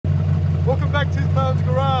Welcome back to this clown's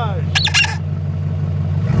garage.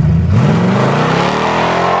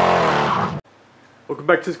 Welcome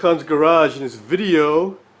back to this clown's garage. In this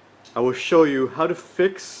video, I will show you how to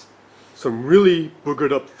fix some really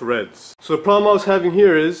boogered up threads. So the problem I was having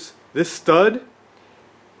here is this stud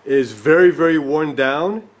is very worn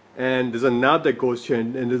down, and there's a knob that goes here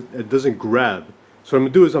and it doesn't grab. So what I'm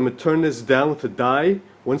going to do is I'm going to turn this down with a die,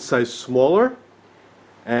 one size smaller,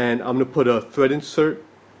 and I'm going to put a thread insert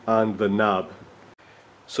on the knob.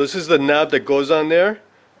 So this is the knob that goes on there,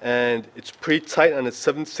 and it's pretty tight on the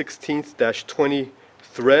 7/16-20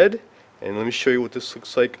 thread. And let me show you what this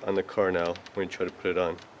looks like on the car now when you try to put it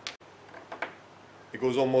on. It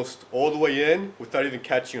goes almost all the way in without even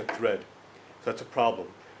catching a thread. So that's a problem.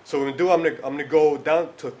 So what I'm going to do, I'm going to go down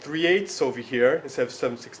to 3/8 over here instead of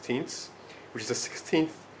 7/16, which is a 1/16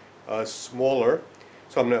 smaller.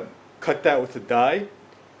 So I'm going to cut that with a die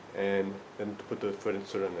and then put the thread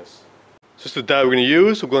insert on this. So this is the die we're going to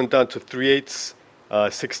use. We're going down to 3/8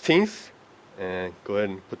 16th, and go ahead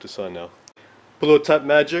and put this on now. Put a little tap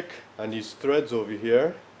magic on these threads over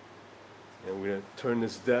here, and we're going to turn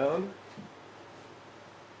this down.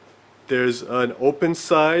 There's an open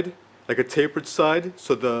side, like a tapered side,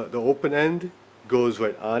 so the open end goes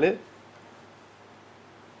right on it.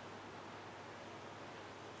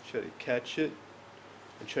 Try to catch it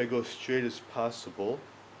and try to go straight as possible.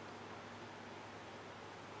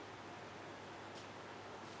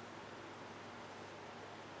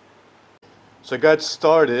 So I got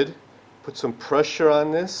started, put some pressure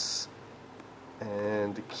on this,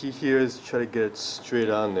 and the key here is to try to get it straight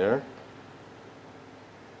on there.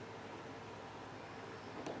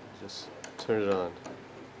 Just turn it on.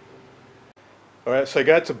 Alright, so I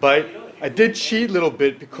got it to bite. I did cheat a little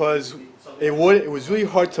bit because it was really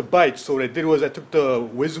hard to bite, so what I did was I took the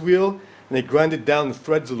whiz wheel and I grinded down the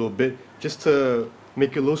threads a little bit just to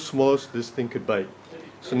make it a little smaller so this thing could bite.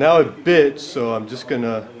 So now it bit, so I'm just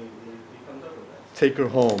gonna take her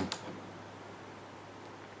home.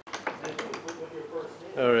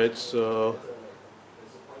 Alright, so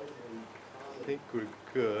I think we're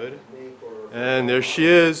good. And there she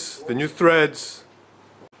is, the new threads.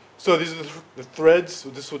 So these are the threads,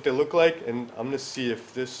 this is what they look like, and I'm going to see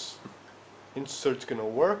if this insert's going to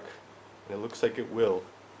work, and it looks like it will.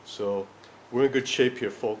 So we're in good shape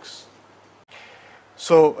here, folks.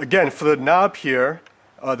 So again, for the knob here,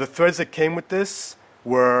 the threads that came with this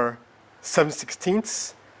were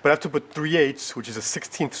 7/16, but I have to put 3/8, which is a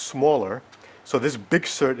 1/16 smaller. So this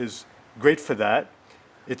bigsert is great for that.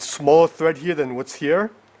 It's smaller thread here than what's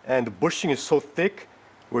here, and the bushing is so thick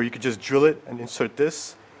where you could just drill it and insert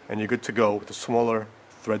this, and you're good to go with a smaller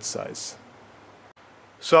thread size.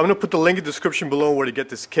 So I'm going to put the link in the description below where to get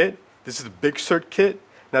this kit. This is the bigsert kit.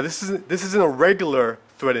 Now this isn't a regular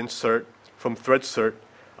thread insert from Threadsert.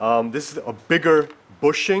 This is a bigger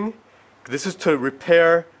bushing. This is to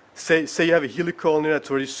repair. Say you have a helicoil in there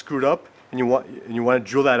that's already screwed up, and you want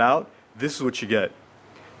to drill that out. This is what you get.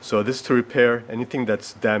 So this is to repair anything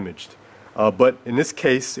that's damaged. But in this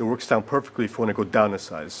case, it works down perfectly if you want to go down a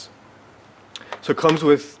size. So it comes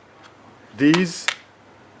with these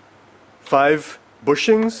 5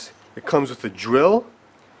 bushings. It comes with a drill.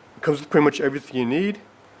 It comes with pretty much everything you need.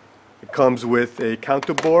 It comes with a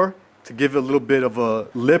counter bore to give it a little bit of a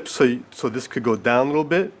lip so this could go down a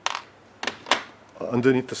little bit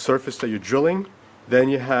underneath the surface that you're drilling. Then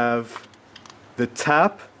you have the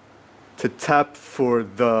tap to tap for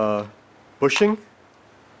the bushing.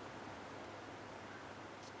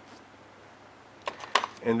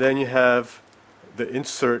 And then you have the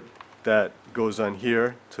insert that goes on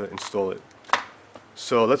here to install it.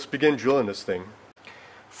 So let's begin drilling this thing.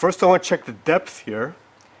 First I want to check the depth here,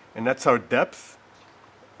 and that's our depth.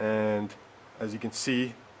 And as you can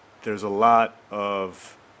see, there's a lot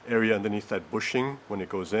of area underneath that bushing when it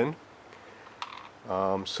goes in.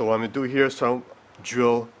 So what I'm going to do here, so I don't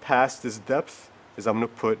drill past this depth, is I'm going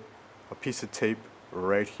to put a piece of tape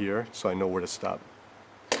right here so I know where to stop.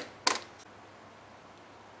 It's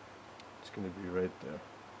going to be right there.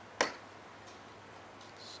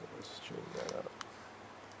 So let's straighten that out.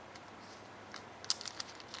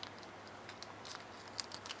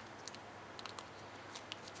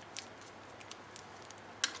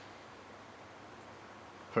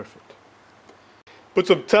 Perfect. Put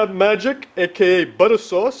some tap magic, aka butter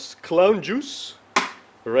sauce, clown juice,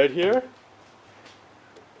 right here.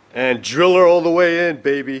 And drill her all the way in,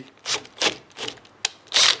 baby.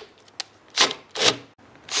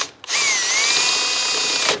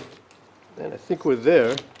 And I think we're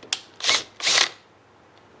there.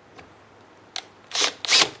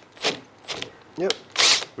 Yep,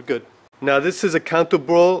 we're good. Now this is a counter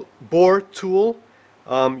bore tool.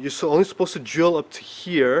 only supposed to drill up to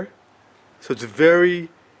here, so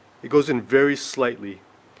it goes in very slightly,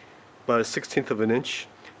 about a 1/16 of an inch,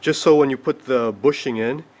 just so when you put the bushing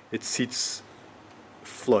in, it seats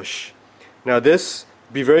flush. Now this,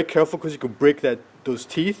 be very careful because you could break those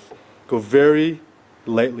teeth. Go very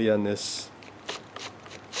lightly on this.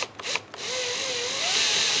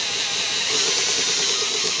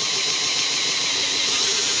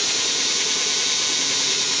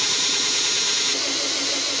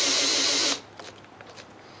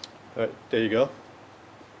 Alright, there you go.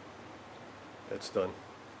 That's done.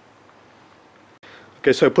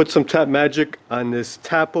 Okay, so I put some tap magic on this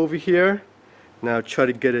tap over here. Now try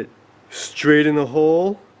to get it straight in the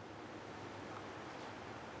hole.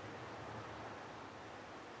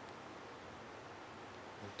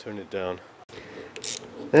 Turn it down.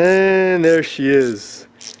 And there she is.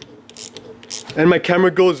 And my camera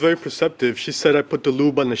girl is very perceptive. She said I put the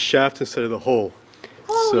lube on the shaft instead of the hole.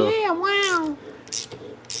 Oh so, yeah, wow.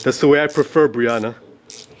 That's the way I prefer, Brianna.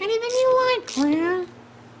 Anything you like, man.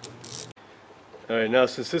 Alright, now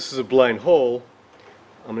since this is a blind hole,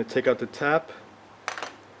 I'm going to take out the tap.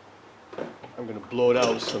 I'm going to blow it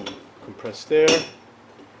out with some compressed air.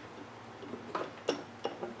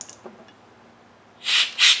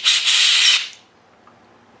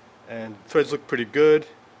 And the threads look pretty good.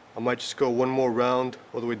 I might just go one more round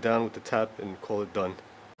all the way down with the tap and call it done.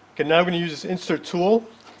 Okay, now I'm going to use this insert tool.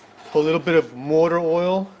 Put a little bit of motor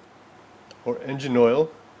oil or engine oil,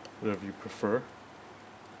 whatever you prefer,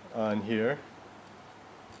 on here.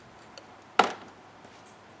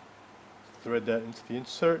 Thread that into the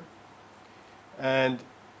insert. And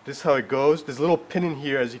this is how it goes. There's a little pin in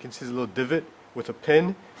here, as you can see, there's a little divot with a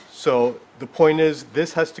pin. So the point is,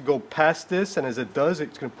 this has to go past this, and as it does,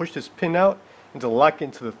 it's going to push this pin out and to lock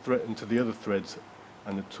into the thread, into the other threads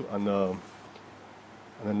on the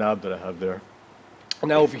knob that I have there. And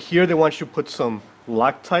now over here, they want you to put some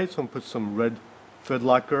Loctite, so I'm going to put some red thread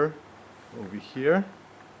locker over here.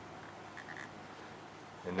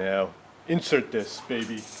 And now insert this,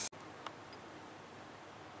 baby.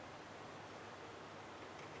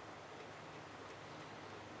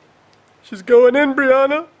 She's going in,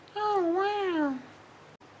 Brianna. Oh wow.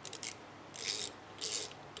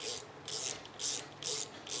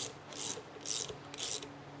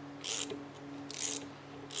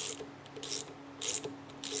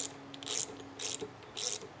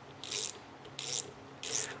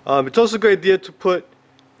 It's also a good idea to put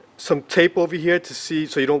some tape over here to see,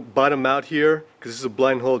 so you don't bottom out here, because this is a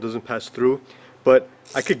blind hole, it doesn't pass through. But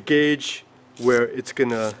I could gauge where it's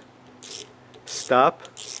gonna stop.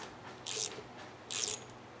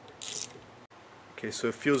 Okay, so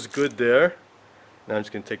it feels good there. Now I'm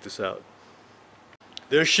just gonna take this out.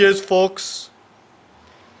 There she is, folks.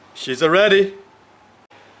 She's ready.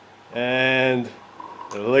 And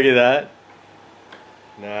look at that.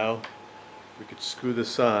 Now we could screw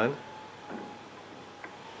this on.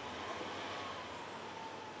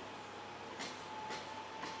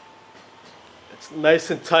 It's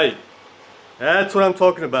nice and tight. That's what I'm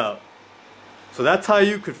talking about. So that's how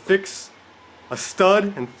you could fix a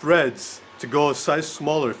stud and threads to go a size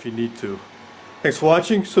smaller if you need to. Thanks for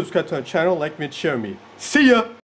watching. Subscribe to our channel, like me, and share me. See ya!